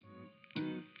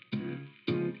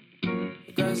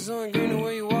Grass only green the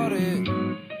way you water it.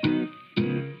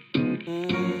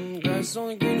 Grass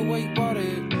only green the way you water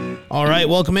it. All right,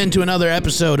 welcome into another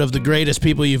episode of the Greatest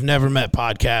People You've Never Met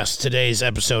podcast. Today's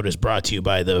episode is brought to you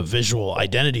by the Visual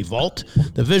Identity Vault.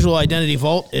 The Visual Identity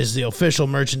Vault is the official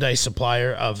merchandise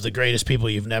supplier of the Greatest People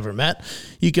You've Never Met.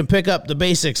 You can pick up the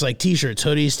basics like t-shirts,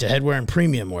 hoodies, to headwear and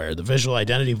premium wear. The Visual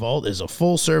Identity Vault is a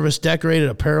full-service decorated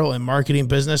apparel and marketing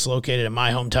business located in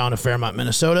my hometown of Fairmont,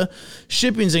 Minnesota.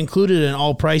 Shipping's included in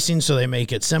all pricing, so they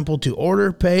make it simple to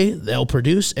order, pay, they'll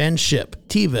produce, and ship.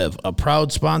 TVIV, a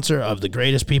proud sponsor of the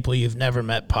Greatest People You've Never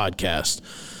Met podcast.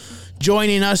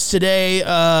 Joining us today,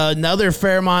 another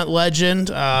Fairmont legend,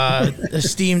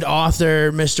 esteemed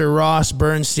author, Mr. Ross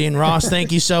Bernstein. Ross,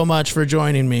 thank you so much for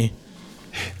joining me.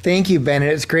 Thank you,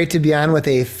 Bennett. It's great to be on with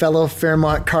a fellow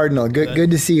Fairmont Cardinal.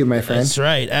 Good to see you, my friend. That's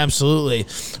right. Absolutely.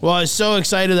 Well, I was so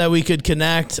excited that we could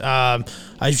connect. I'm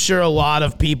sure a lot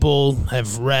of people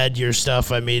have read your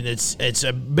stuff. I mean, it's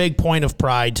a big point of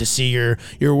pride to see your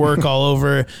work all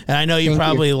over. And I know you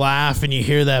probably laugh and you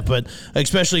hear that, but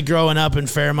especially growing up in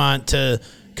Fairmont, to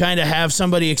kind of have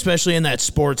somebody, especially in that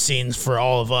sports scene for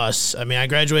all of us. I mean, I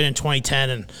graduated in 2010,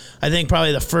 and I think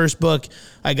probably the first book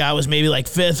I got was maybe like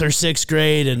 5th or 6th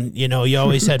grade, and you know, you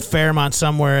always had Fairmont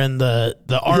somewhere in the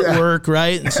artwork,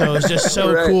 right? And so it's just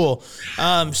so right. Cool.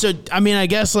 So I mean, I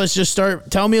guess let's just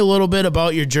start. Tell me a little bit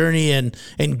about your journey and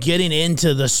getting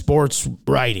into the sports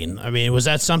writing. I mean, was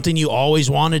that something you always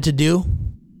wanted to do?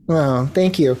 Well,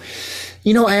 thank you.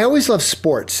 You know, I always loved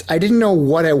sports. I didn't know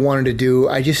what I wanted to do.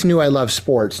 I just knew I loved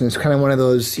sports. And it's kind of one of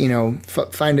those, you know,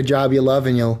 find a job you love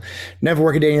and you'll never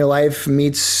work a day in your life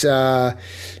meets,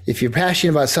 if you're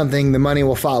passionate about something, the money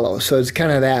will follow. So it's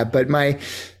kind of that. But my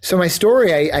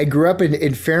story, I grew up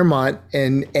in Fairmont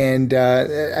and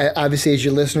obviously, as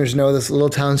your listeners know, this little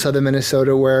town, southern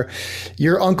Minnesota, where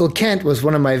your Uncle Kent was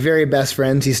one of my very best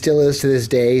friends. He still is to this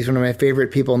day. He's one of my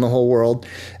favorite people in the whole world.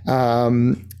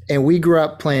 And we grew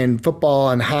up playing football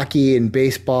and hockey and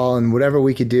baseball and whatever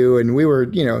we could do. And we were,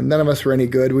 you know, none of us were any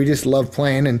good. We just loved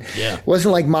playing. And It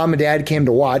wasn't like mom and dad came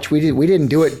to watch. We didn't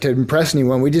do it to impress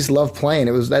anyone. We just loved playing.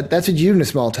 It was that's what you do in a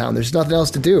small town. There's nothing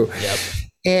else to do. Yep.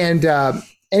 And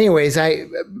anyways,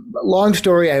 long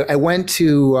story. I went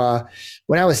to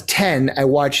when I was 10, I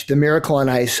watched the Miracle on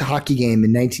Ice hockey game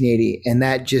in 1980, and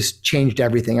that just changed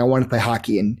everything. I wanted to play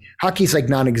hockey, and hockey's like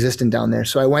non-existent down there.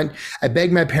 So I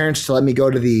begged my parents to let me go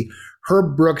to the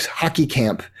Herb Brooks hockey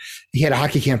camp. He had a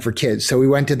hockey camp for kids. So we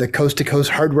went to the Coast to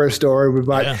Coast hardware store. We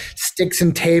bought sticks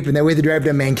and tape, and then we had to drive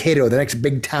to Mankato, the next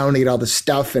big town, to get all the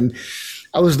stuff. And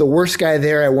I was the worst guy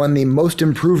there. I won the most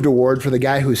improved award for the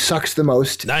guy who sucks the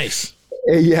most. Nice.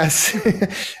 Yes.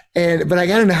 But I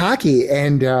got into hockey,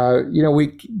 and you know,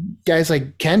 guys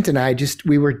like Kent and I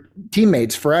we were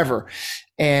teammates forever.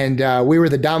 And we were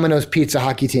the Domino's Pizza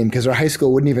hockey team because our high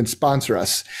school wouldn't even sponsor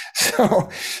us.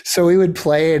 So we would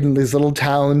play in these little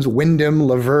towns, Wyndham,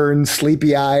 Laverne,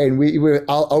 Sleepy Eye, and we were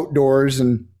all outdoors.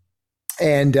 And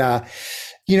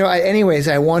you know,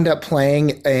 I wound up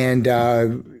playing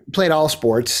and played all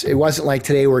sports. It wasn't like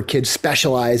today where kids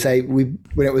specialize. When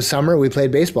it was summer, we played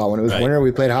baseball. When it was winter,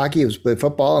 we played hockey. We played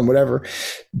football and whatever.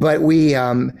 But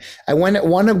I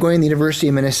wound up going to the University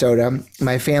of Minnesota.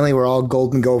 My family were all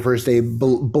Golden Gophers. They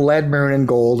bled maroon and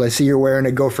gold. I see you're wearing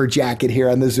a Gopher jacket here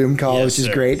on the Zoom call, which is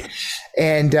great.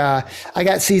 And I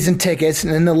got season tickets.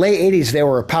 And in the late 80s, they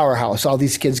were a powerhouse. All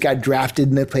these kids got drafted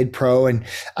and they played pro. And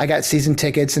I got season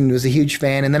tickets and was a huge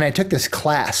fan. And then I took this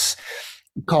class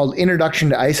called Introduction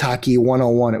to Ice Hockey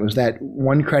 101. It was that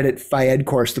 1-credit Phi-Ed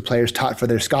course the players taught for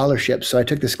their scholarships. So I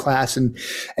took this class and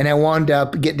I wound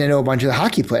up getting to know a bunch of the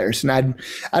hockey players. And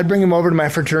I'd bring them over to my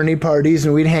fraternity parties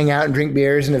and we'd hang out and drink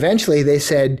beers. And eventually they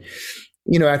said,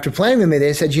 you know, after playing with me,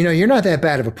 they said, you know, you're not that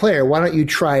bad of a player. Why don't you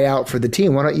try out for the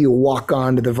team? Why don't you walk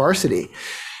on to the varsity?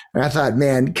 And I thought,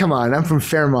 man, come on, I'm from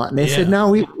Fairmont. And they said, no,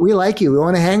 we like you. We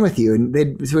want to hang with you.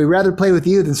 And so we'd rather play with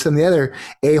you than some of the other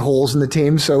a-holes in the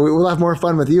team. So we'll have more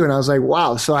fun with you. And I was like,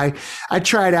 wow. So I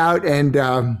tried out and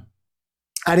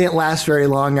I didn't last very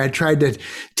long. I tried to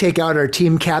take out our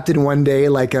team captain one day,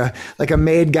 like a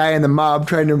made guy in the mob,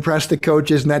 trying to impress the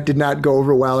coaches. And that did not go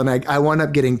over well. And I wound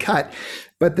up getting cut.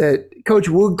 But the Coach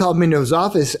Woog called me into his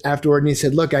office afterward and he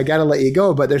said, look, I got to let you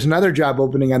go, but there's another job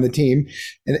opening on the team.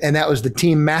 And that was the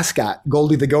team mascot,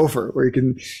 Goldie the Gopher, where you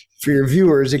can, for your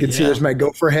viewers, you can see there's my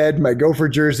Gopher head, my Gopher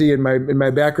jersey, and my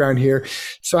background here.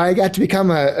 So I got to become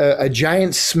a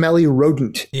giant smelly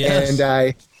rodent. Yes. And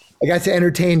I got to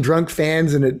entertain drunk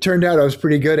fans, and it turned out I was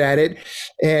pretty good at it.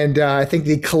 And I think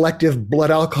the collective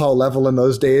blood alcohol level in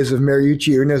those days of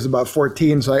Mariucci was about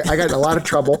 14. So I got in a lot of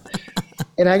trouble.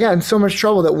 And I got in so much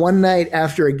trouble that one night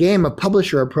after a game, a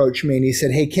publisher approached me and he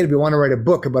said, "Hey, kid, we want to write a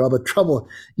book about all the trouble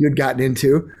you had gotten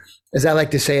into." As I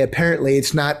like to say, apparently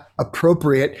it's not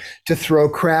appropriate to throw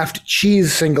Kraft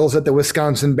cheese singles at the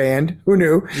Wisconsin band. Who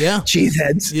knew? Yeah.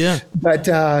 Cheeseheads. Yeah. But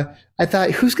I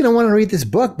thought, who's going to want to read this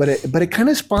book? But it kind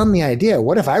of spawned the idea.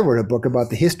 What if I wrote a book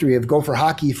about the history of Gopher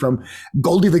hockey from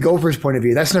Goldie the Gopher's point of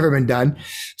view? That's never been done.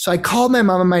 So I called my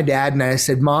mom and my dad and I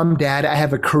said, "Mom, Dad, I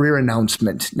have a career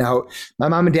announcement." Now, my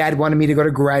mom and dad wanted me to go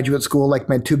to graduate school like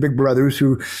my two big brothers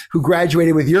who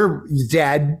graduated with your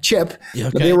dad, Chip. Yeah,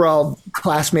 okay. But they were all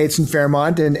classmates in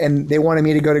Fairmont and they wanted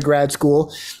me to go to grad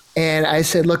school. And I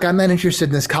said, "Look, I'm not interested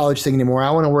in this college thing anymore. I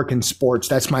want to work in sports.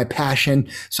 That's my passion.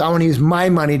 So I want to use my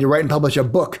money to write and publish a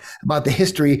book about the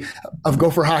history of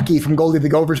Gopher hockey from Goldie the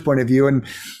Gopher's point of view." And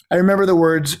I remember the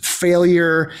words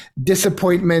failure,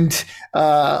 disappointment,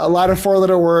 a lot of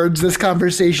four-letter words. This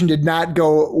conversation did not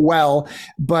go well,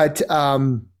 but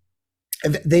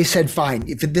they said, "Fine,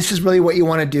 if this is really what you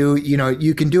want to do,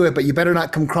 you can do it, but you better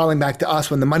not come crawling back to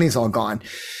us when the money's all gone."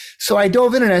 So I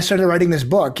dove in and I started writing this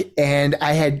book, and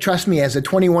I had, trust me, as a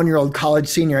 21-year-old college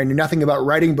senior, I knew nothing about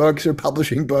writing books or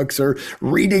publishing books or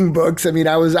reading books. I mean,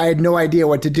 I had no idea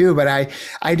what to do, but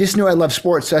I just knew I loved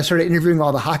sports. So I started interviewing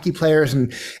all the hockey players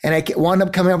and I wound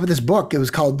up coming up with this book. It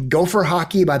was called Gopher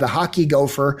Hockey by the Hockey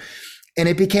Gopher. And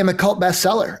it became a cult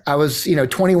bestseller. I was,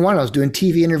 21. I was doing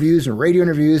TV interviews and radio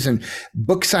interviews and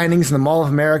book signings in the Mall of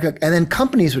America. And then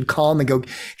companies would call and go,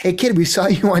 "Hey, kid, we saw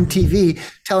you on TV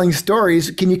telling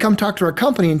stories. Can you come talk to our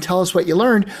company and tell us what you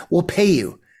learned? We'll pay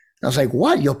you." And I was like,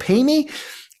 "What? You'll pay me?"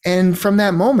 And from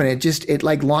that moment, it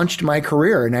like launched my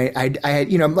career. And I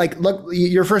had, look,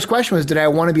 your first question was, did I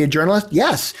want to be a journalist?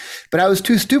 Yes, but I was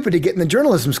too stupid to get in the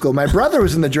journalism school. My brother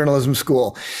was in the journalism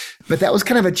school, but that was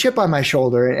kind of a chip on my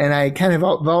shoulder. And I kind of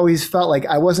always felt like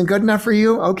I wasn't good enough for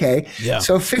you. Okay. Yeah.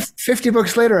 So 50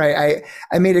 books later,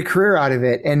 I made a career out of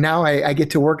it. And now I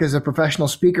get to work as a professional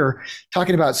speaker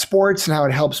talking about sports and how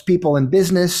it helps people in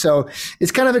business. So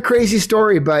it's kind of a crazy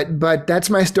story, but that's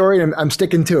my story and I'm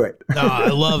sticking to it. No, I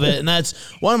love it. And that's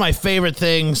one of my favorite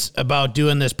things about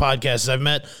doing this podcast is I've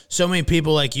met so many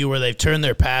people like you where they've turned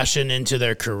their passion into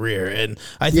their career. And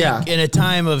I think in a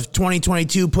time of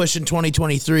 2022 pushing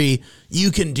 2023,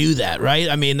 you can do that, right?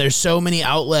 I mean, there's so many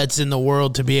outlets in the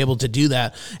world to be able to do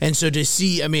that. And so to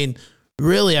see,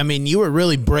 you were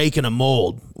really breaking a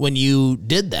mold when you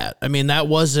did that. I mean, that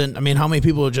wasn't, how many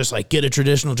people would just like get a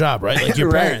traditional job, right? Like your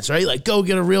Right. parents, right? Like go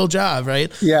get a real job,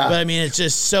 right? Yeah. But it's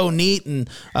just so neat and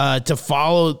to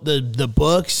follow the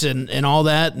books and all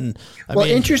that. And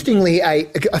interestingly,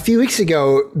 a few weeks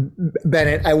ago,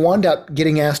 Bennett, I wound up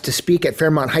getting asked to speak at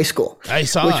Fairmont High School. I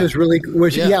saw which was really, it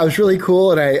was really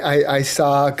cool. And I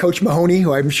saw Coach Mahoney,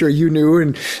 who I'm sure you knew,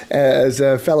 and as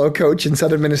a fellow coach in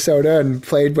Southern Minnesota and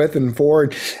played with and for.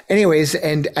 Anyways,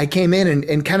 and I came in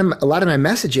and kind of a lot of my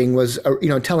messaging was,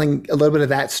 telling a little bit of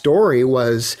that story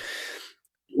was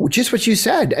just what you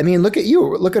said. I mean, look at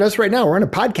you. Look at us right now. We're on a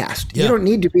podcast. Yeah. You don't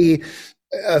need to be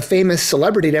a famous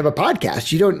celebrity to have a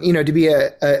podcast. You don't, to be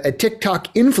a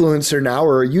TikTok influencer now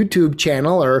or a YouTube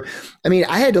channel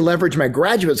I had to leverage my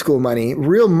graduate school money,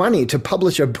 real money, to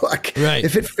publish a book. Right.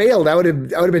 If it failed, I would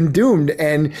have been doomed.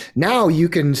 And now you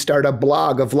can start a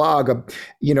blog, a vlog,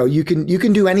 you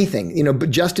can do anything.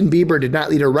 But Justin Bieber did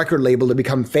not need a record label to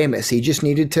become famous. He just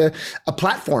needed a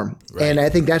platform. Right. And I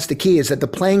think that's the key, is that the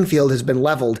playing field has been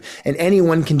leveled and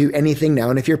anyone can do anything now.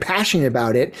 And if you're passionate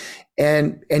about it,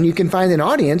 and you can find an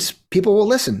audience, people will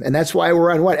listen. And that's why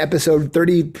we're on episode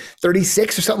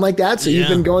 36 or something like that. So you've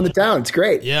been going to town. It's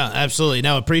great. Yeah, absolutely.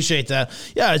 No, appreciate that.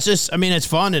 Yeah, it's just, it's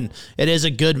fun and it is a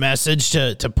good message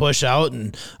to push out.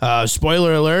 And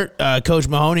spoiler alert, Coach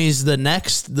Mahoney's the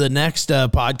next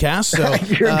podcast. So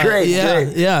you're great. Yeah.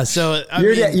 Great. Yeah. So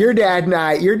your dad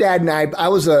and I, I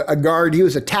was a guard. He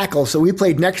was a tackle. So we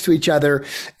played next to each other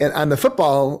on the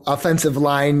football offensive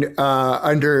line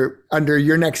under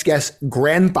your next guest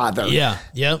grandfather. Yeah.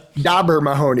 Yep. Dauber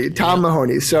Mahoney, Tom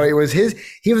Mahoney. So it was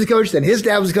he was a coach, then his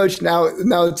dad was a coach. Now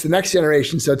it's the next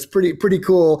generation. So it's pretty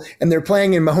cool. And they're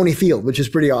playing in Mahoney Field, which is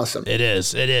pretty awesome. It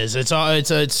is.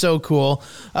 It's so cool.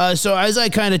 So as I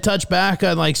kind of touch back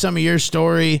on like some of your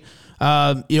story,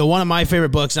 one of my favorite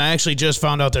books, and I actually just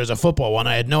found out there's a football one.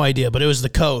 I had no idea, but it was The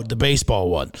Code, the baseball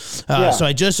one. So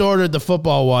I just ordered the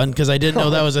football one because I didn't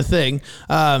know that was a thing.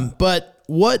 But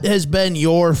what has been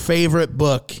your favorite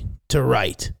book to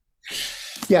write?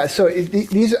 Yeah. So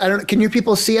these, can your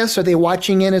people see us? Are they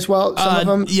watching in as well? Some of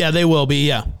them? Yeah, they will be.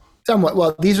 Yeah. Somewhat.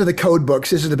 Well, these are the code books.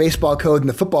 This is the baseball code and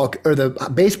the football, or the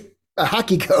a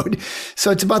hockey code.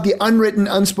 So it's about the unwritten,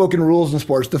 unspoken rules in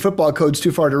sports. The football code's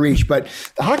too far to reach, but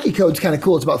the hockey code's kind of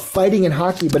cool. It's about fighting in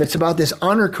hockey, but it's about this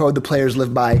honor code the players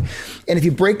live by. And if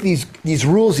you break these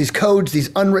rules, these codes, these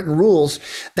unwritten rules,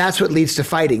 that's what leads to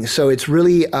fighting. So it's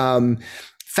really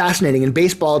fascinating. In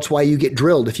baseball, it's why you get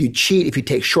drilled. If you cheat, if you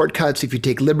take shortcuts, if you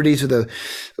take liberties with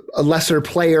a lesser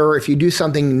player, if you do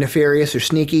something nefarious or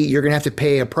sneaky, you're going to have to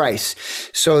pay a price.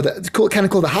 So it's cool, kind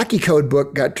of cool. The hockey code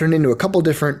book got turned into a couple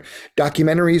different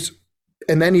documentaries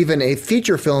and then even a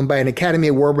feature film by an Academy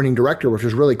Award winning director, which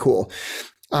was really cool.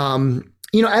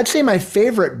 I'd say my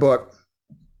favorite book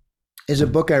is a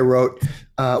book I wrote.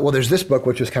 There's this book,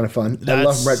 which was kind of fun. I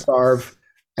love Brett Favre.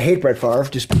 I hate Brett Favre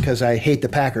just because I hate the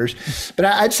Packers. But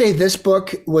I'd say this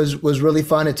book was really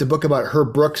fun. It's a book about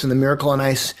Herb Brooks and the Miracle on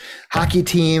Ice hockey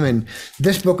team. And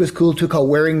this book was cool too, called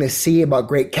Wearing the Sea, about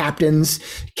great captains.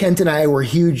 Kent and I were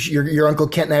huge, your Uncle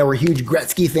Kent and I were huge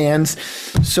Gretzky fans.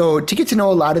 So to get to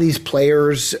know a lot of these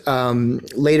players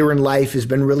later in life has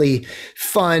been really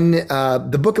fun.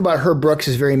 The book about Herb Brooks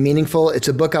is very meaningful. It's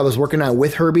a book I was working on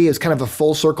with Herbie. It's kind of a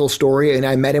full circle story. And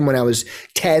I met him when I was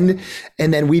 10.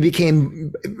 And then we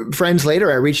became friends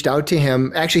later. I reached out to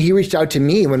him. Actually, he reached out to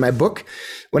me when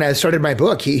I started my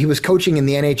book. He was coaching in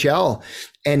the NHL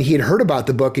and he had heard about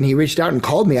the book and he reached out and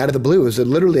called me out of the blue. It was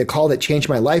literally a call that changed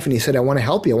my life. And he said, I want to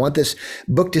help you. I want this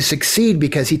book to succeed,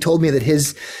 because he told me that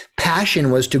his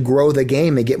passion was to grow the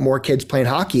game and get more kids playing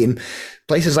hockey in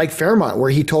places like Fairmont,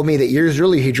 where he told me that years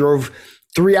earlier he drove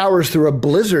 3 hours through a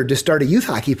blizzard to start a youth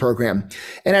hockey program.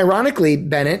 And ironically,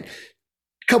 Bennett,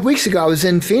 a couple weeks ago, I was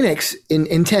in Phoenix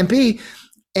in Tempe,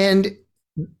 and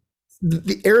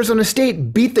the Arizona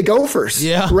State beat the Gophers,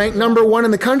 ranked number 1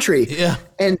 in the country. Yeah.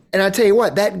 And I tell you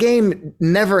what, that game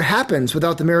never happens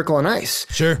without the Miracle on Ice.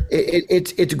 Sure.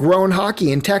 It's grown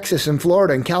hockey in Texas and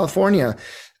Florida and California.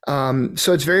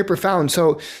 So it's very profound.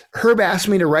 So Herb asked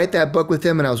me to write that book with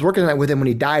him, and I was working on it with him when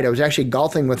he died. I was actually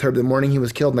golfing with Herb the morning he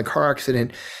was killed in a car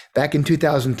accident back in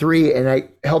 2003. And I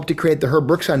helped to create the Herb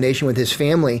Brooks Foundation with his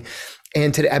family.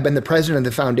 And today I've been the president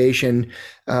of the foundation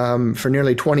for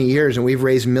nearly 20 years, and we've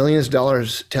raised millions of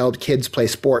dollars to help kids play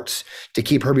sports to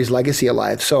keep Herbie's legacy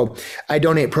alive. So I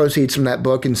donate proceeds from that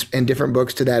book and different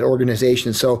books to that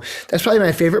organization. So that's probably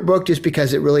my favorite book, just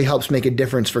because it really helps make a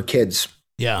difference for kids.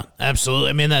 Yeah, absolutely.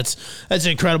 I mean, that's an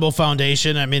incredible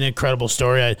foundation. I mean, incredible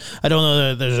story. I don't know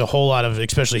that there's a whole lot of,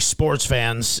 especially sports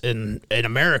fans in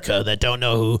America, that don't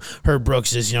know who Herb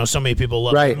Brooks is. You know, so many people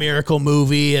love the Miracle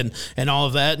movie and all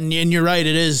of that. And you're right,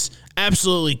 it is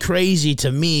absolutely crazy to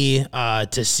me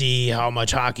to see how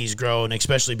much hockey's grown,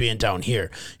 especially being down here.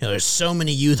 You know, there's so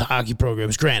many youth hockey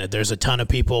programs. Granted, there's a ton of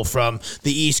people from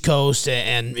the East Coast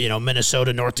and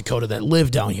Minnesota, North Dakota that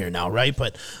live down here now, right?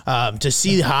 But to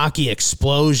see the hockey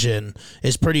explosion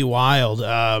is pretty wild.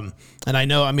 And I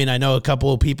know a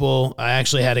couple of people. I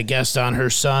actually had a guest on. Her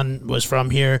son was from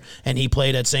here, and he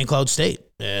played at St. Cloud State.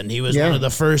 And he was one of the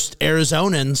first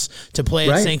Arizonans to play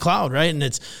at St. Cloud, right? And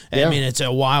it's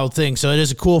a wild thing. So it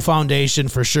is a cool foundation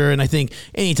for sure. And I think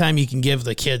anytime you can give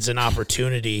the kids an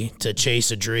opportunity to chase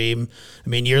a dream, I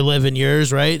mean, you're living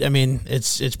yours, right? I mean,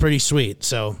 it's pretty sweet.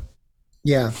 So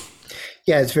yeah,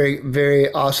 it's very,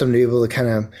 very awesome to be able to kind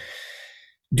of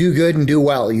do good and do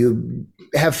well. You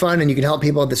have fun and you can help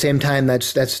people at the same time.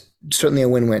 That's certainly a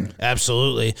win-win.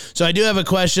 Absolutely. So I do have a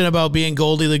question about being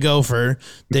Goldie the Gopher.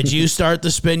 Did you start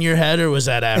the Spin Your Head, or was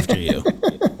that after you?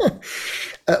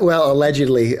 Well,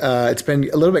 allegedly. It's been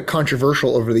a little bit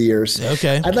controversial over the years.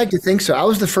 Okay. I'd like to think so. I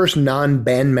was the first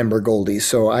non-band member Goldie.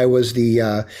 So I was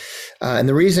and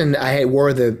the reason I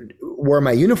wore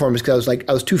my uniform is because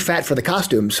I was too fat for the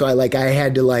costume. So I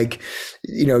had to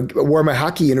wore my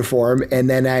hockey uniform, and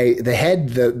then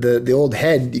the old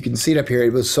head, you can see it up here.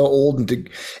 It was so old and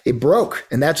it broke.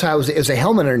 And that's how it was a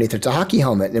helmet underneath. It's a hockey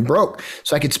helmet, and it broke.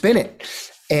 So I could spin it.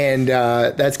 And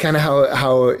that's kind of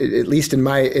how at least in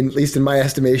my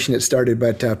estimation it started.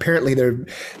 But apparently there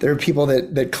are people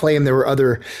that claim there were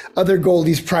other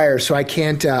Goldies prior. So I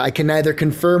can neither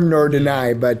confirm nor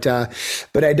deny. But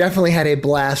I definitely had a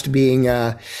blast being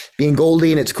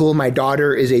Goldie, and it's cool. My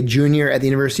daughter is a junior at the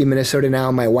University of Minnesota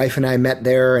now. My wife and I met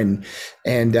there, and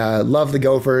love the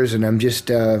Gophers, and I'm just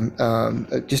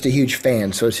a huge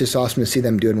fan. So it's just awesome to see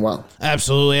them doing well.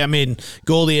 Absolutely. I mean,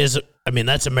 Goldie is I mean,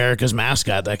 that's America's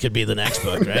mascot. That could be the next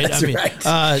book, right? That's I mean,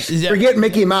 right. Forget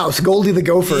Mickey Mouse. Goldie the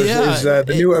Gopher is the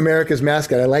new America's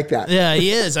mascot. I like that. Yeah,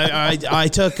 he is. I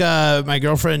took my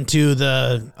girlfriend to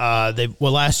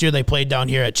last year they played down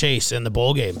here at Chase in the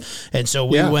bowl game. And so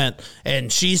we went,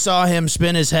 and she saw him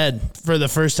spin his head for the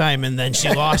first time, and then she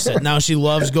lost it. Now she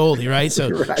loves Goldie, right?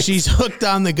 So she's hooked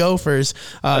on the Gophers.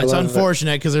 It's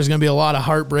unfortunate because there's going to be a lot of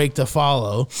heartbreak to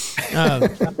follow.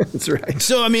 That's right.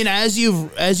 So, I mean, as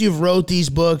you've wrote these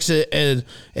books and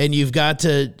you've got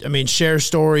to, I mean, share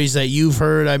stories that you've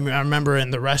heard. I remember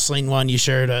in the wrestling one, you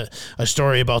shared a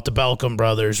story about the Belcom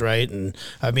brothers, right? And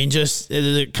I mean, just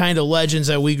the kind of legends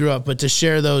that we grew up, but to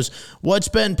share those, what's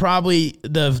been probably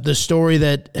the story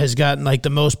that has gotten like the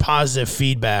most positive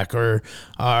feedback or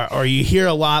you hear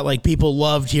a lot, like people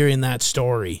loved hearing that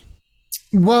story?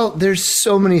 Well, there's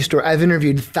so many stories. I've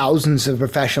interviewed thousands of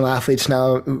professional athletes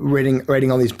now, writing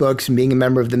all these books and being a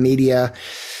member of the media.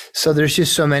 So there's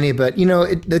just so many. But,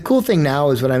 the cool thing now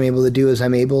is what I'm able to do is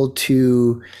I'm able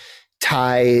to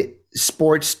tie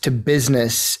sports to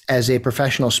business as a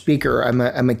professional speaker.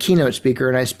 I'm a keynote speaker,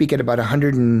 and I speak at about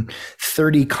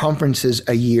 130 conferences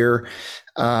a year.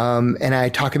 And I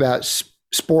talk about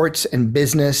sports and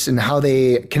business and how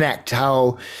they connect,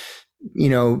 how,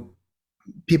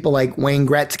 people like Wayne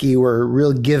Gretzky were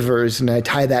real givers, and I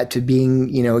tie that to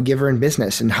being, a giver in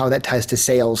business, and how that ties to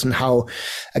sales, and how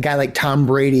a guy like Tom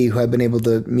Brady, who I've been able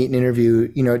to meet and interview,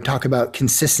 talk about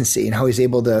consistency and how he's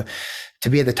able to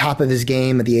be at the top of his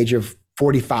game at the age of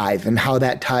 45, and how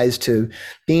that ties to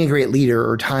being a great leader,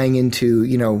 or tying into,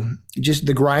 just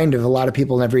the grind of a lot of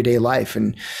people in everyday life.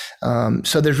 And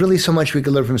so there's really so much we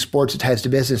could learn from sports that ties to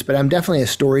business, but I'm definitely a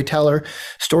storyteller.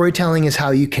 Storytelling is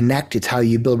how you connect. It's how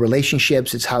you build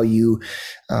relationships. It's how you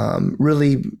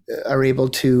really are able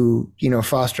to,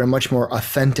 foster a much more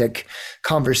authentic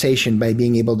conversation by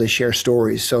being able to share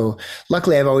stories. So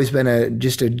luckily I've always been a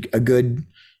good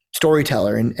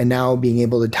storyteller, and now being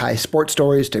able to tie sports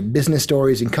stories to business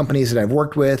stories and companies that I've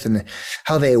worked with, and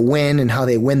how they win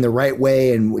the right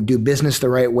way and do business the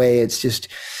right way.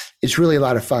 It's really a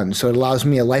lot of fun. So it allows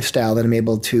me a lifestyle that I'm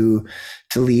able to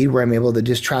lead, where I'm able to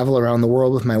just travel around the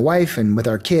world with my wife and with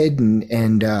our kid,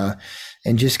 and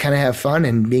just kind of have fun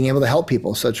and being able to help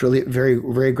people. So it's really very,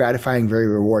 very gratifying, very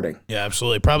rewarding. Yeah,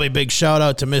 absolutely. Probably a big shout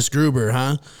out to Miss Gruber,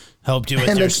 huh? Helped you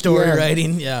with your story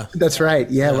writing. Yeah. That's right.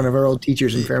 Yeah. One of our old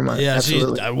teachers in Fairmont. Yeah.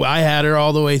 Absolutely. I had her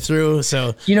all the way through.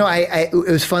 So, it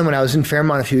was fun when I was in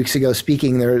Fairmont a few weeks ago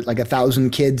speaking. There were like 1,000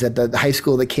 kids at the high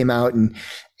school that came out, and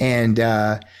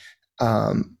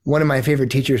one of my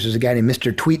favorite teachers was a guy named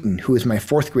Mr. Tweeton, who was my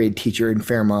 4th grade teacher in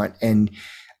Fairmont. And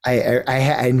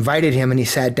I invited him, and he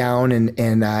sat down,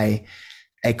 and I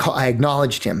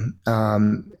acknowledged him.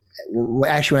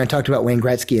 Actually, when I talked about Wayne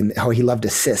Gretzky and how he loved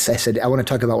assists, I said, I want to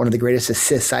talk about one of the greatest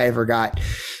assists I ever got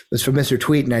was from Mr.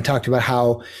 Tweeton. I talked about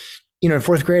how, in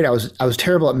 4th grade, I was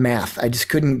terrible at math. I just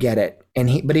couldn't get it.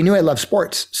 But he knew I loved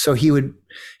sports. So he'd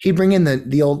bring in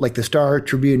the old, like the Star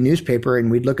Tribune newspaper,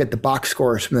 and we'd look at the box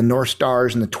scores from the North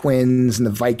Stars and the Twins and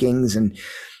the Vikings. And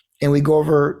we'd go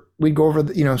over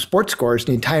sports scores,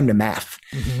 and he'd tie them to math.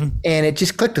 Mm-hmm. And it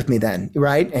just clicked with me then.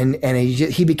 Right. And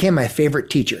he became my favorite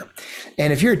teacher.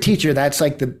 And if you're a teacher, that's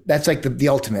like the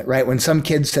ultimate, right? When some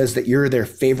kid says that you're their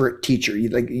favorite teacher,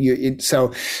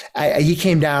 so he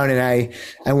came down, and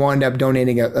I wound up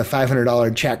donating a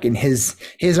 $500 check in his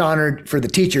honor for the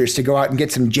teachers to go out and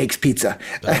get some Jake's Pizza.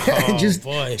 Oh,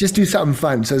 just do something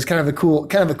fun. So it's kind of a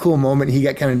cool moment. He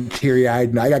got kind of teary eyed,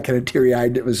 and I got kind of teary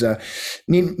eyed. It was a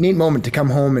neat moment to come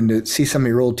home and to see some of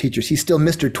your old teachers. He's still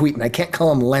Mr. Tweeton. I can't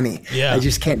call him Lenny. Yeah. I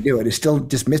just can't do it. It's still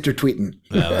just Mr. Tweeton.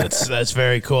 Yeah, that's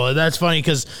very cool. That's funny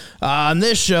because on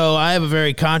this show, I have a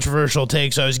very controversial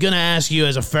take. So I was going to ask you,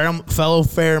 as a fellow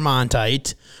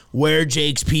Fairmontite, where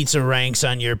Jake's Pizza ranks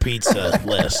on your pizza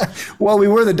list. Well, we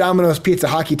were the Domino's Pizza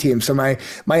hockey team, so my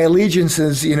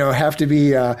allegiances, have to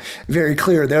be very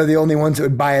clear. They're the only ones that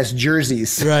would buy us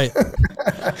jerseys. Right.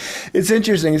 It's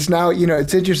interesting. It's now,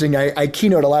 it's interesting. I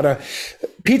keynote a lot of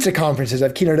pizza conferences.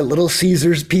 I've keynoted at Little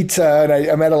Caesars Pizza, and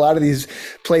I'm at a lot of these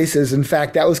places. In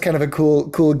fact, that was kind of a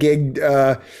cool gig.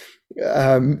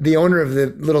 The owner of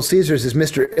the Little Caesars is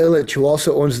Mr. Illich, who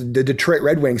also owns the Detroit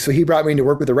Red Wings. So he brought me to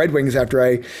work with the Red Wings after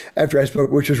I spoke,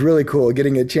 which was really cool,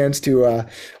 getting a chance to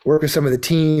work with some of the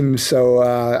teams. So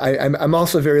I'm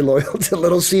also very loyal to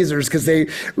Little Caesars because they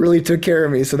really took care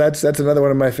of me. So that's another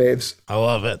one of my faves. I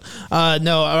love it.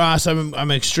 No, Ross,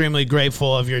 I'm extremely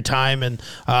grateful of your time, and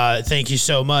thank you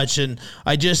so much. And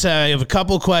I have a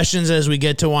couple questions as we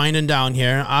get to winding down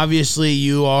here. Obviously,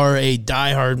 you are a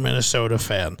diehard Minnesota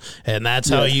fan. And that's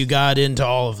how you got into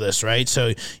all of this, right?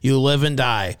 So you live and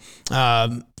die.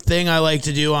 thing I like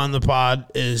to do on the pod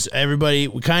is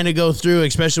we kind of go through,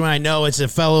 especially when I know it's a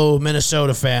fellow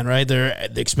Minnesota fan, right? They're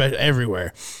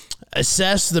everywhere.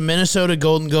 Assess the Minnesota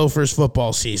Golden Gophers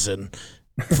football season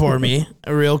for me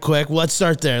real quick. Let's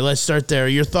start there.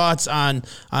 Your thoughts on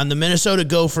the Minnesota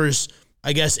Gophers,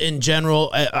 I guess, in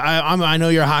general. I know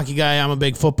you're a hockey guy. I'm a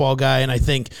big football guy, and I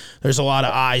think there's a lot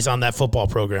of eyes on that football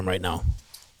program right now.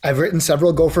 I've written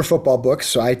several Gopher football books,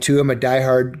 so I too am a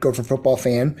diehard Gopher football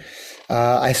fan.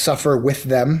 I suffer with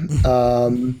them.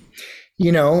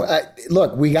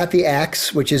 Look, we got the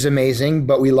axe, which is amazing,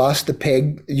 but we lost the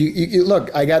pig. You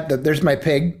look, there's my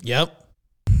pig. Yep.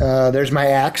 There's my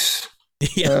axe.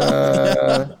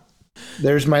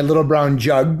 There's my little brown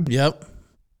jug. Yep.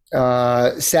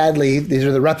 Sadly, these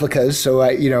are the replicas, so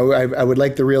I would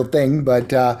like the real thing,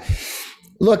 but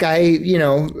look, I've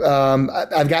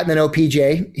gotten to know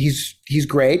PJ. He's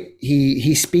great.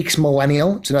 He speaks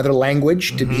millennial. It's another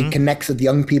language. He connects with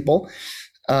young people.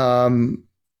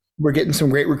 We're getting some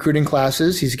great recruiting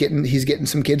classes. He's getting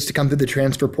some kids to come through the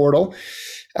transfer portal.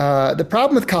 The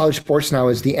problem with college sports now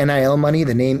is the NIL money,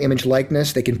 the name, image,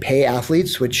 likeness. They can pay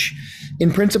athletes, which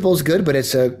in principle is good, but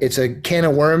it's a can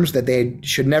of worms that they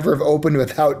should never have opened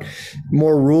without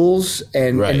more rules.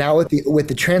 And now with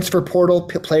the transfer portal,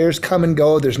 players come and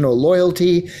go. There's no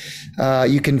loyalty.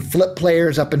 You can flip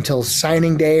players up until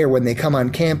signing day or when they come on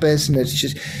campus, and it's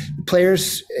just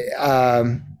players.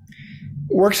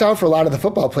 Works out for a lot of the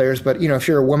football players, but if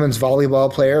you're a women's volleyball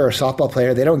player or softball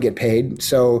player, they don't get paid.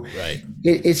 So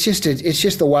it's just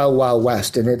the wild, wild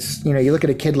west. And it's, you look at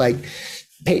a kid like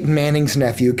Peyton Manning's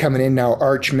nephew coming in now,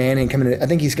 Arch Manning coming in. I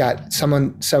think he's got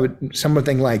something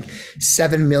like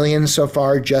 7 million so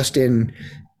far just in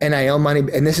NIL money.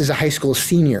 And this is a high school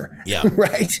senior. Yeah.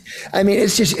 Right. I mean,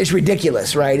 it's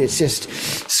ridiculous, right? It's just,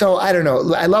 so I don't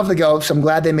know. I love the Gophers. I'm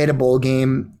glad they made a bowl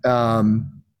game.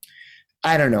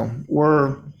 I don't know.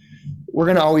 We're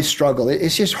going to always struggle.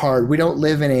 It's just hard. We don't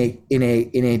live in a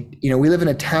we live in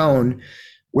a town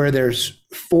where there's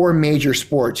 4 major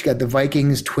sports. You got the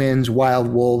Vikings, Twins, Wild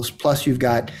Wolves, plus you've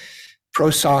got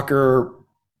pro soccer,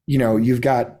 you've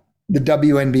got the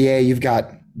WNBA, you've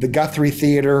got the Guthrie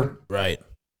Theater. Right.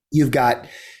 You've got,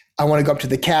 I want to go up to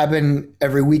the cabin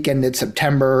every weekend in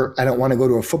September. I don't want to go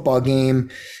to a football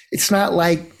game. It's not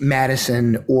like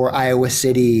Madison or Iowa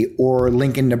City or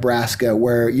Lincoln, Nebraska,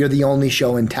 where you're the only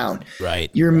show in town. Right.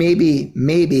 You're maybe,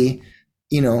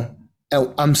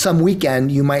 on some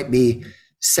weekend, you might be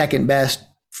second best,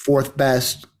 fourth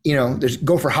best. There's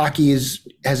Gopher hockey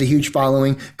has a huge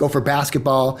following. Gopher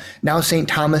basketball. Now St.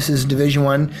 Thomas is Division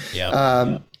I.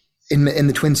 Yeah. In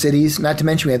the Twin Cities, not to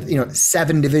mention we have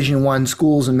 7 Division I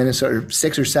schools in Minnesota, or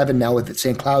 6 or 7 now with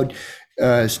St. Cloud,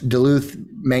 Duluth,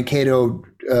 Mankato,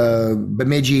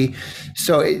 Bemidji,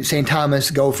 so St. Thomas,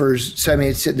 Gophers. So I mean,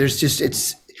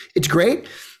 it's great,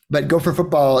 but Gopher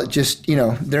football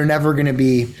they're never going to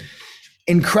be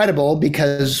incredible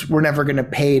because we're never going to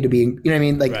pay to be.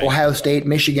 Like right. Ohio State,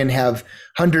 Michigan have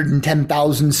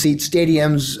 110,000 seat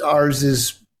stadiums. Ours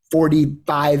is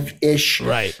 45-ish,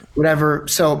 right? Whatever.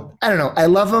 So I don't know. I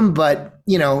love them, but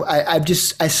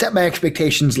I set my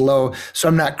expectations low, so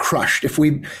I'm not crushed. If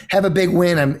we have a big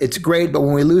win, it's great. But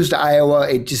when we lose to Iowa,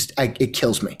 it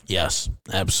kills me. Yes,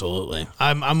 absolutely.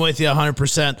 I'm with you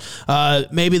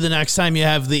 100%. Maybe the next time you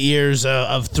have the ears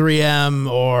of 3M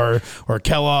or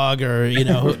Kellogg or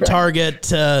right.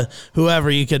 Target, whoever,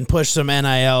 you can push some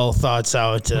NIL thoughts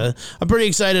out. I'm pretty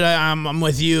excited. I'm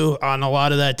with you on a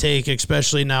lot of that take,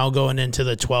 especially now going into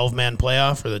the 12-man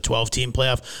playoff or the 12-team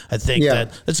playoff. I think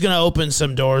that's going to open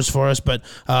some doors for us, but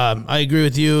I agree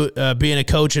with you. Being a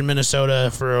coach in Minnesota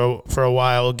for a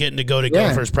while, getting to go to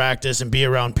Gophers practice and be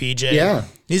around PJ. Yeah.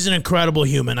 He's an incredible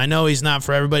human. I know he's not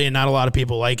for everybody and not a lot of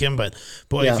people like him, but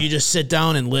boy, if you just sit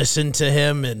down and listen to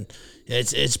him, and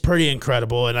it's pretty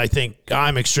incredible. And I think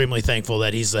I'm extremely thankful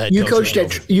that he's the head coach.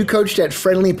 You coached at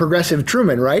Friendly Progressive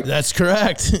Truman, right? That's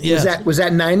correct. Yeah. Was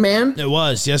that 9-man? It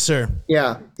was. Yes, sir.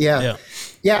 Yeah.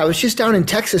 I was just down in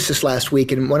Texas this last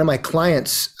week, and one of my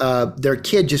clients, their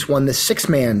kid just won the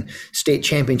 6-man state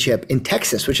championship in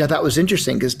Texas, which I thought was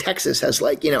interesting because Texas has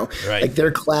like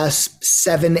their class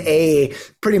 7A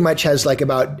pretty much has like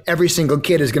about every single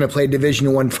kid is going to play Division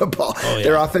I football. Oh, yeah.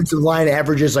 Their offensive line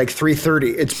averages like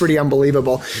 330. It's pretty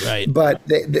unbelievable. Right. But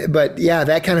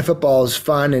that kind of football is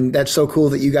fun, and that's so cool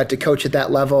that you got to coach at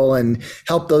that level and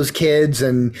help those kids,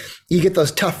 and you get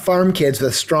those tough farm kids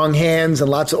with strong hands and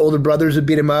lots lots of older brothers would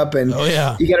beat him up, and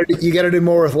you got to do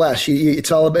more with less.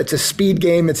 It's a speed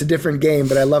game. It's a different game,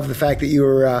 but I love the fact that you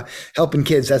were helping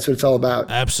kids. That's what it's all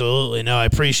about. Absolutely. No, I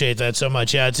appreciate that so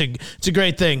much. Yeah, it's a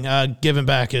great thing. Giving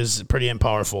back is pretty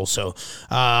powerful. So,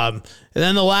 and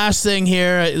then the last thing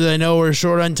here, I know we're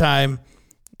short on time.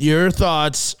 Your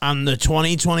thoughts on the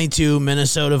 2022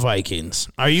 Minnesota Vikings?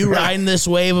 Are you riding this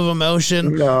wave of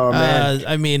emotion? No, man.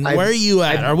 I mean, where are you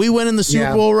at? Are we winning the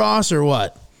Super Bowl, Ross, or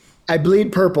what? I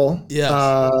bleed purple. Yes.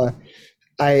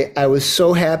 I was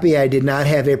so happy I did not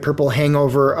have a purple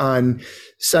hangover on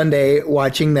Sunday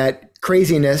watching that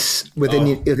craziness with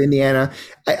Indiana.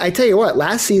 I tell you what,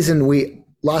 last season we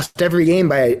lost every game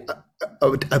by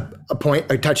a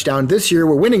point, a touchdown. This year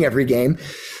we're winning every game.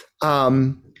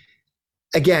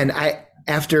 Again,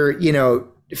 after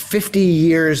 50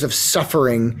 years of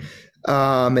suffering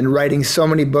and writing so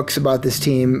many books about this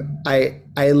team, I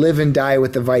live and die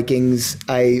with the Vikings.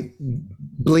 I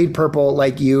bleed purple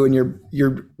like you and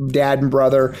your dad and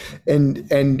brother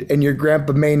and your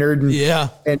grandpa Maynard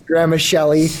and grandma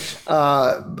Shelley.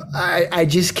 I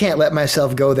just can't let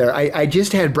myself go there. I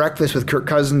just had breakfast with Kirk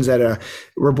Cousins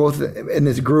we're both in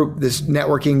this group, this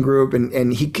networking group,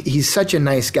 and he's such a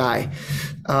nice guy.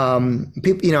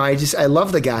 People, I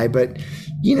love the guy, but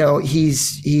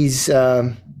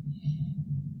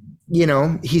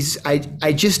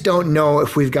I just don't know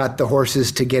if we've got the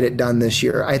horses to get it done this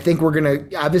year. I think we're in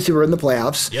the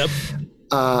playoffs. Yep.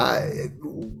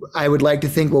 I would like to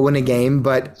think we'll win a game,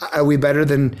 but are we better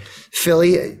than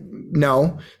Philly?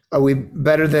 No. Are we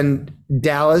better than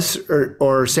Dallas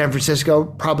or San Francisco?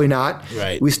 Probably not.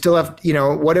 Right. We still have,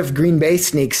 what if Green Bay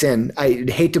sneaks in? I'd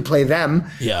hate to play them.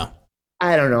 Yeah.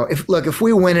 I don't know. If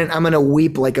we win it, I'm going to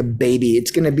weep like a baby.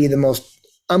 It's going to be the most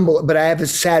unbelievable, but I have a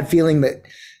sad feeling that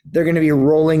they're going to be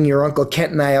rolling your Uncle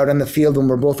Kent and I out on the field when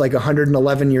we're both like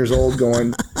 111 years old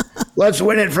going, let's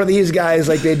win it for these guys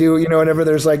like they do, whenever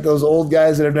there's like those old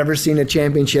guys that have never seen a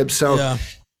championship. So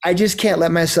I just can't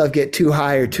let myself get too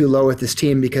high or too low with this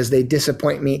team because they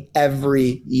disappoint me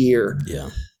every year.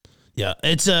 Yeah. Yeah,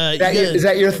 it's what's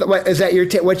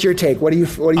your take? What do you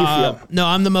feel? No,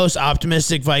 I'm the most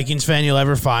optimistic Vikings fan you'll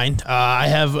ever find. I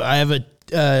have a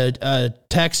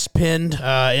text pinned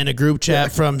in a group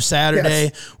chat from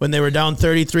Saturday when they were down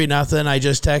 33-0. I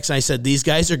just texted and I said, these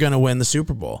guys are going to win the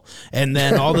Super Bowl. And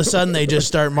then all of a sudden they just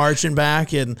start marching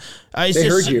back. And they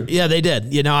heard you. Yeah, they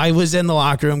did. I was in the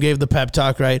locker room, gave the pep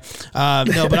talk, right?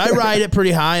 No, but I ride it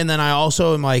pretty high. And then I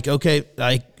also am like, okay,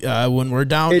 when we're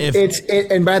down.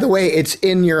 And by the way, it's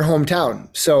in your hometown.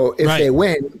 So if they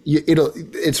win,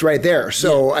 it's right there.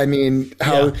 So, I mean,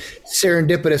 how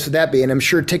serendipitous would that be? And I'm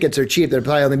sure tickets are cheap. They'll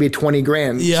probably only be $20,000.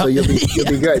 So you'll be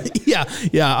good.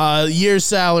 Yeah. Year's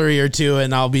salary or two,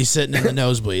 and I'll be sitting in the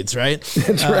nosebleeds, right?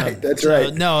 That's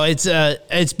right. No,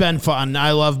 it's been fun.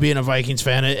 I love being a Vikings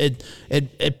fan.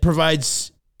 It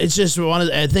provides. It's just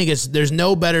I think there's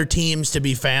no better teams to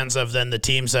be fans of than the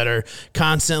teams that are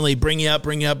constantly bring you up,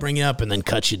 and then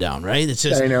cut you down, right? It's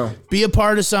just be a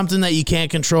part of something that you can't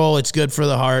control. It's good for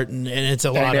the heart, and it's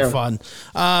a lot of fun.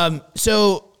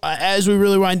 As we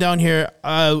really wind down here,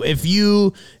 if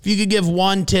you could give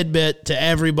one tidbit to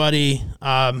everybody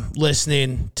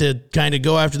listening to kind of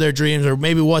go after their dreams, or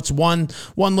maybe what's one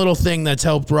little thing that's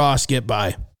helped Ross get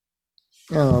by?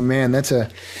 Oh man, that's an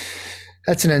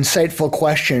insightful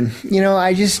question.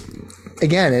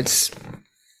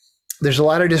 There's a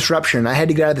lot of disruption. I had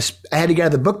to get out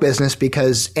of the book business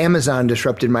because Amazon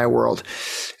disrupted my world.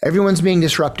 Everyone's being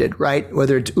disrupted, right?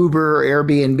 Whether it's Uber or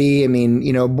Airbnb. I mean,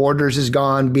 Borders is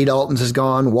gone, B. Dalton's is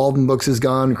gone, Walden Books is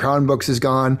gone, Crown Books is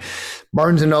gone,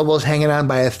 Barnes & Noble is hanging on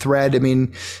by a thread. I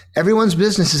mean, everyone's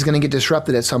business is going to get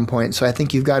disrupted at some point. So I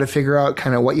think you've got to figure out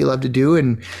kind of what you love to do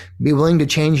and be willing to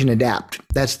change and adapt.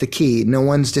 That's the key. No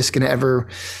one's just going to ever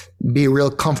be real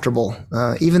comfortable.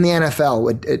 Even the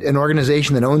NFL, an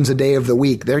organization that owns a day of the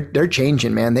week, they're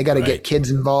changing, man. They got to get kids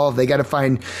involved. They got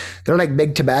to they're like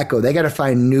big tobacco. They got to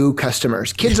find new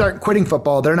customers. Kids aren't quitting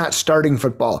football. They're not starting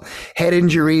football. Head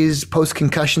injuries,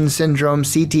 post-concussion syndrome,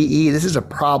 CTE. This is a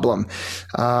problem.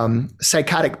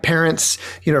 Psychotic parents.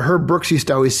 Herb Brooks used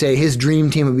to always say his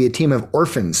dream team would be a team of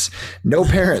orphans. No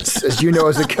parents, as you know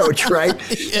as a coach, right?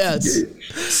 Yes.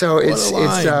 So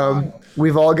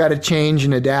we've all got to change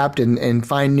and adapt and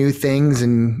find new things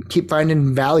and keep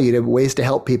finding value to ways to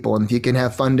help people. And if you can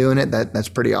have fun doing it, that's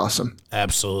pretty awesome.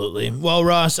 Absolutely. Well,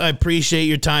 Ross, I appreciate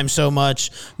your time so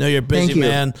much. Know you're a busy Thank you.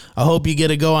 man. I hope you get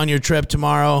to go on your trip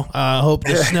tomorrow. I hope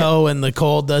the snow and the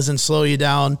cold doesn't slow you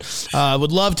down.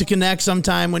 Would love to connect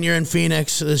sometime when you're in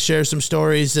Phoenix, share some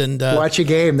stories and watch a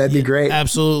game. That'd be great.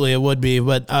 Absolutely, it would be.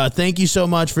 But thank you so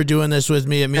much for doing this with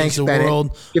me. It means the Bennett.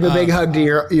 world. Give a big hug to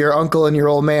your uncle and your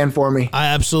old man for me. I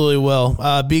absolutely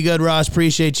will. Be good, Ross.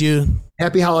 Appreciate you.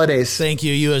 Happy holidays. Thank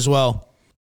you. You as well.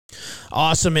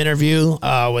 Awesome interview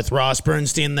with Ross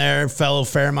Bernstein there, fellow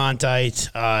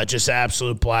Fairmontite. Just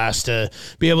absolute blast to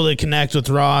be able to connect with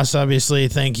Ross. Obviously,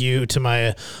 thank you to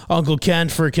my Uncle Ken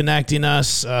for connecting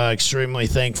us. Extremely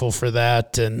thankful for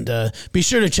that. And be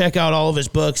sure to check out all of his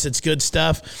books. It's good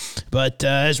stuff. But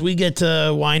as we get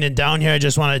to winding down here, I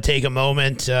just want to take a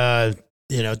moment.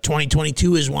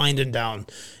 2022 is winding down.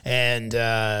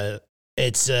 And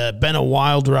it's been a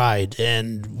wild ride,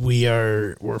 and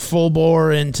we're full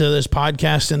bore into this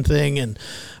podcasting thing, and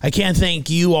I can't thank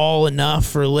you all enough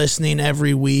for listening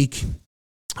every week.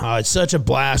 It's such a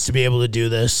blast to be able to do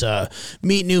this,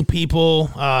 meet new people,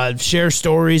 share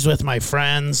stories with my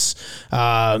friends,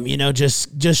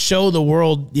 just show the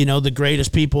world, the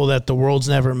greatest people that the world's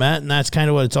never met, and that's kind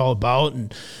of what it's all about.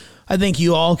 And I think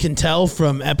you all can tell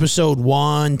from episode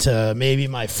 1 to maybe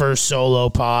my first solo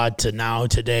pod to now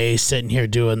today sitting here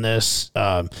doing this.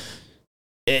 I'm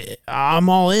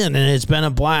all in, and it's been a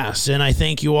blast. And I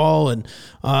thank you all. And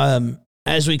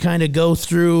as we kind of go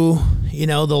through,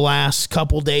 the last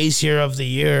couple days here of the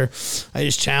year, I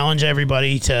just challenge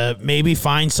everybody to maybe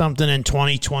find something in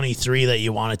 2023 that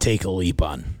you want to take a leap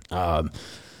on.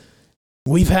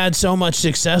 We've had so much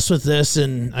success with this,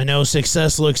 and I know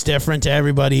success looks different to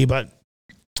everybody, but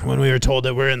when we were told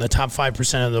that we're in the top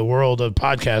 5% of the world of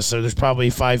podcasts, so there's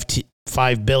probably 5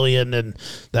 billion, and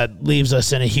that leaves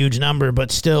us in a huge number,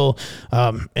 but still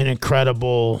an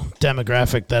incredible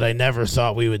demographic that I never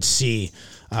thought we would see.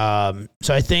 So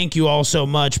I thank you all so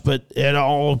much, but it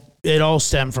all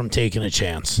stemmed from taking a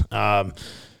chance.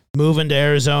 Moving to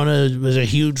Arizona was a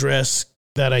huge risk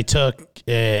that I took,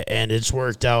 and it's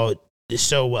worked out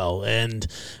so well, and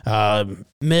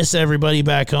miss everybody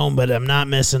back home, but I'm not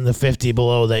missing the 50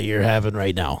 below that you're having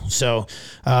right now. So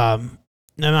I'm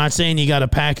not saying you got to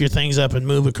pack your things up and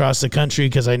move across the country,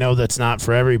 because I know that's not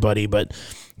for everybody, but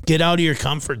get out of your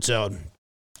comfort zone.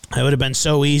 It would have been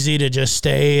so easy to just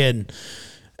stay and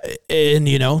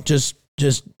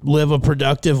just live a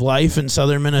productive life in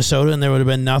southern Minnesota, and there would have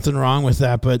been nothing wrong with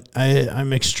that. But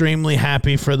I'm extremely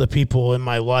happy for the people in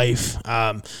my life.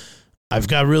 I've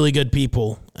got really good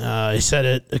people. I said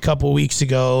it a couple weeks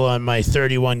ago on my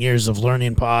 31 years of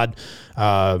learning pod.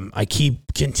 I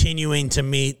keep continuing to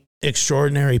meet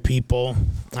extraordinary people.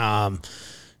 Not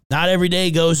every day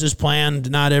goes as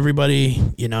planned. Not everybody,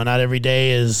 not every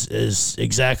day is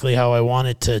exactly how I want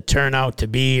it to turn out to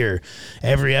be, or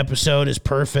every episode is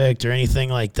perfect or anything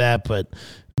like that. But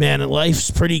man,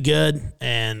 life's pretty good.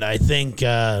 And I think,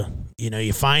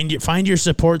 you find your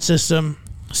support system.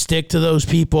 Stick to those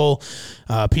people.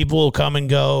 People will come and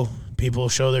go. People will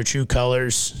show their true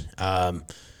colors.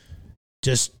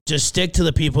 Just stick to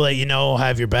the people that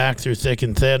have your back through thick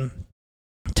and thin.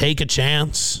 Take a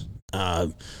chance.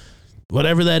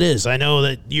 Whatever that is. I know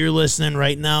that you're listening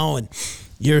right now and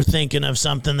you're thinking of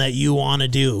something that you want to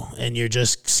do, and you're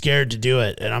just scared to do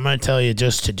it. And I'm going to tell you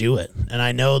just to do it. And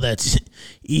I know that's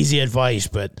easy advice,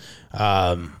 but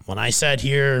when I sat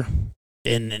here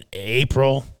in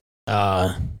April,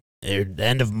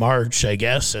 end of March, I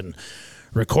guess, and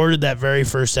recorded that very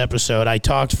first episode, I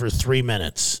talked for 3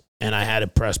 minutes, and I had to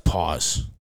press pause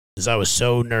because I was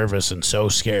so nervous and so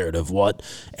scared of what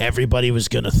everybody was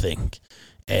going to think.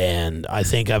 And I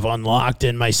think I've unlocked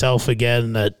in myself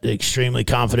again that extremely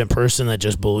confident person that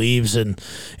just believes in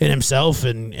himself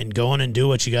and going and do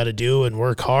what you got to do and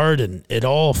work hard, and it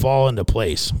all fall into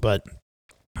place. But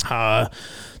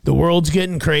the world's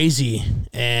getting crazy,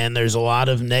 and there's a lot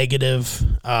of negative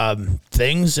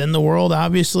things in the world,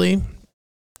 obviously,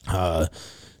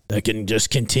 that can just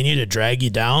continue to drag you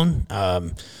down.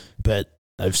 But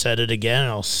I've said it again.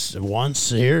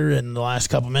 Once here in the last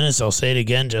couple minutes, I'll say it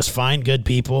again. Just find good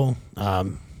people.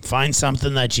 Find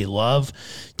something that you love.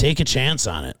 Take a chance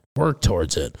on it. Work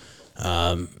towards it.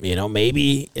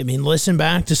 Listen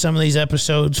back to some of these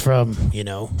episodes from,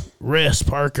 Riss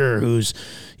Parker, who's,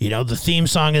 the theme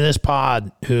song of this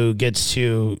pod, who gets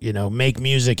to, make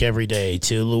music every day,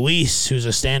 to Luis, who's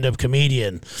a stand-up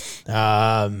comedian,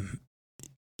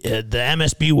 the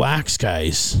MSB Wax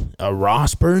guys,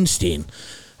 Ross Bernstein,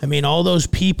 I mean, all those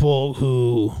people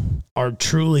who are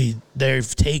truly,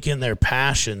 they've taken their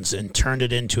passions and turned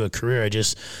it into a career. I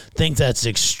just think that's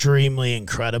extremely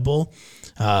incredible.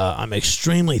 I'm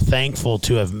extremely thankful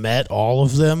to have met all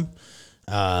of them.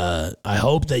 I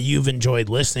hope that you've enjoyed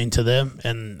listening to them,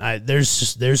 and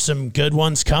there's some good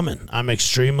ones coming. I'm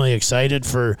extremely excited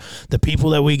for the people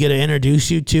that we get to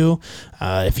introduce you to.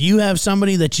 If you have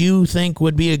somebody that you think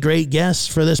would be a great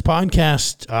guest for this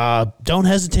podcast, don't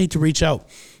hesitate to reach out.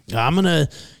 I'm going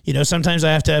to, sometimes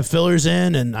I have to have fillers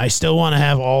in, and I still want to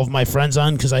have all of my friends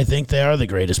on because I think they are the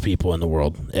greatest people in the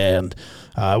world. And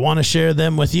I want to share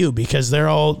them with you because they're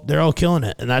all killing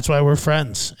it. And that's why we're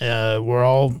friends. We're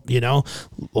all,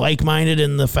 like-minded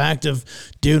in the fact of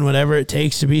doing whatever it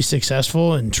takes to be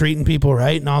successful and treating people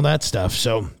right and all that stuff.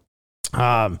 So,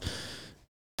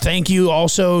 thank you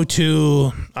also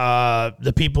to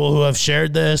the people who have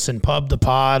shared this and pubbed the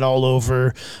pod all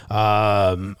over.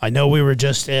 I know we were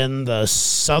just in the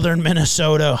Southern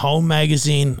Minnesota Home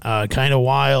Magazine, kind of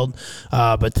wild,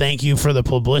 but thank you for the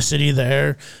publicity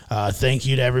there. Thank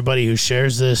you to everybody who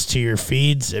shares this to your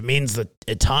feeds. It means a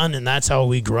ton, and that's how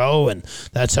we grow, and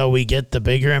that's how we get the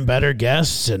bigger and better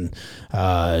guests. And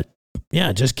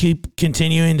just keep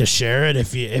continuing to share it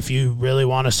if you really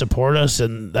want to support us,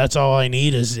 and that's all I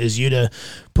need is you to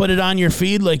put it on your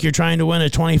feed like you're trying to win a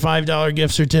 $25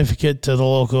 gift certificate to the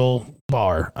local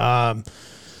bar.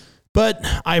 But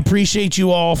I appreciate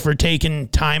you all for taking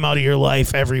time out of your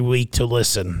life every week to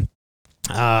listen.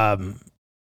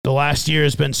 The last year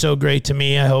has been so great to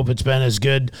me. I hope it's been as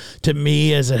good to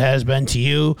me as it has been to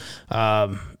you.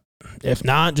 If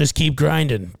not, just keep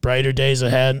grinding. Brighter days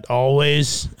ahead,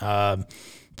 always.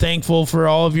 Thankful for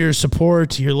all of your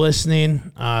support, your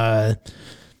listening. I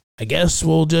guess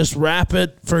we'll just wrap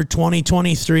it for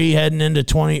 2023 heading into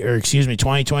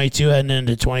 2022 heading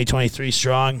into 2023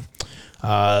 strong.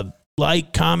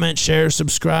 Like, comment, share,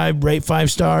 subscribe, rate 5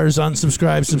 stars,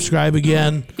 unsubscribe, subscribe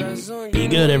again. Be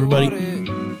good, everybody.